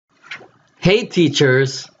Hey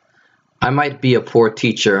teachers, I might be a poor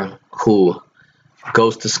teacher who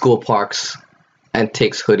goes to school parks and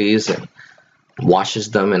takes hoodies and washes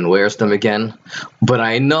them and wears them again, but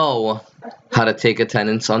I know how to take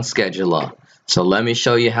attendance on Skedula. So let me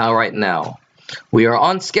show you how right now. We are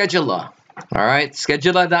on Skedula, alright,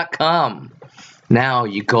 Skedula.com. Now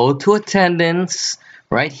you go to attendance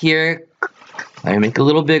right here. Let me make it a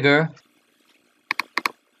little bigger.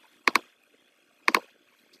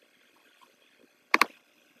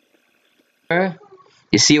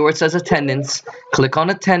 You see where it says attendance? Click on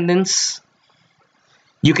attendance.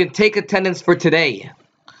 You can take attendance for today.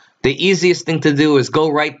 The easiest thing to do is go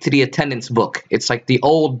right to the attendance book. It's like the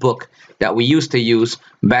old book that we used to use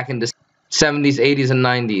back in the 70s, 80s, and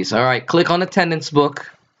 90s. All right, click on attendance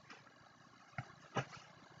book.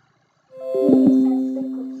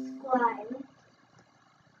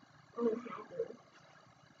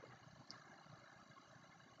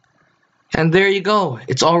 And there you go.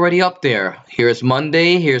 It's already up there. Here's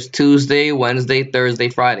Monday, here's Tuesday, Wednesday, Thursday,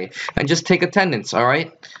 Friday. And just take attendance, all right?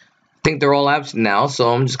 I think they're all absent now, so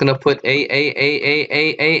I'm just going to put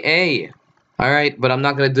A. All right, but I'm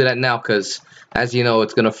not going to do that now because, as you know,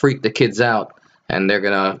 it's going to freak the kids out. And they're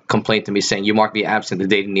going to complain to me saying, you marked me absent, the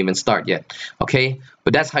day didn't even start yet. Okay?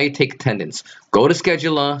 But that's how you take attendance. Go to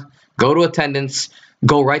Skedula, go to attendance,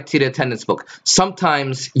 go right to the attendance book.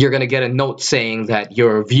 Sometimes you're going to get a note saying that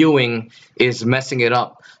your viewing is messing it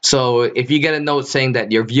up. So if you get a note saying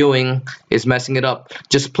that your viewing is messing it up,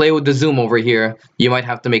 just play with the zoom over here. You might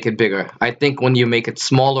have to make it bigger. I think when you make it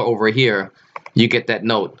smaller over here, you get that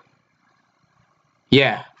note.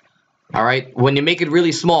 Yeah. All right. When you make it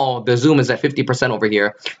really small, the zoom is at 50% over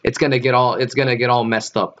here. It's gonna get all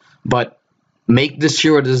messed up. But make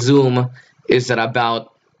sure the zoom is at about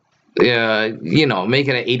make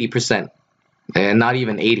it at 80%. And not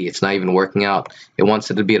even 80. It's not even working out. It wants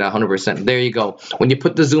it to be at 100%. There you go. When you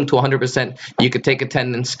put the zoom to 100%, you could take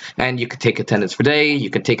attendance, and you could take attendance for today. You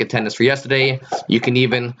could take attendance for yesterday. You can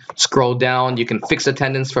even scroll down. You can fix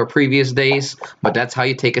attendance for previous days. But that's how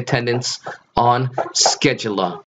you take attendance on Skedula.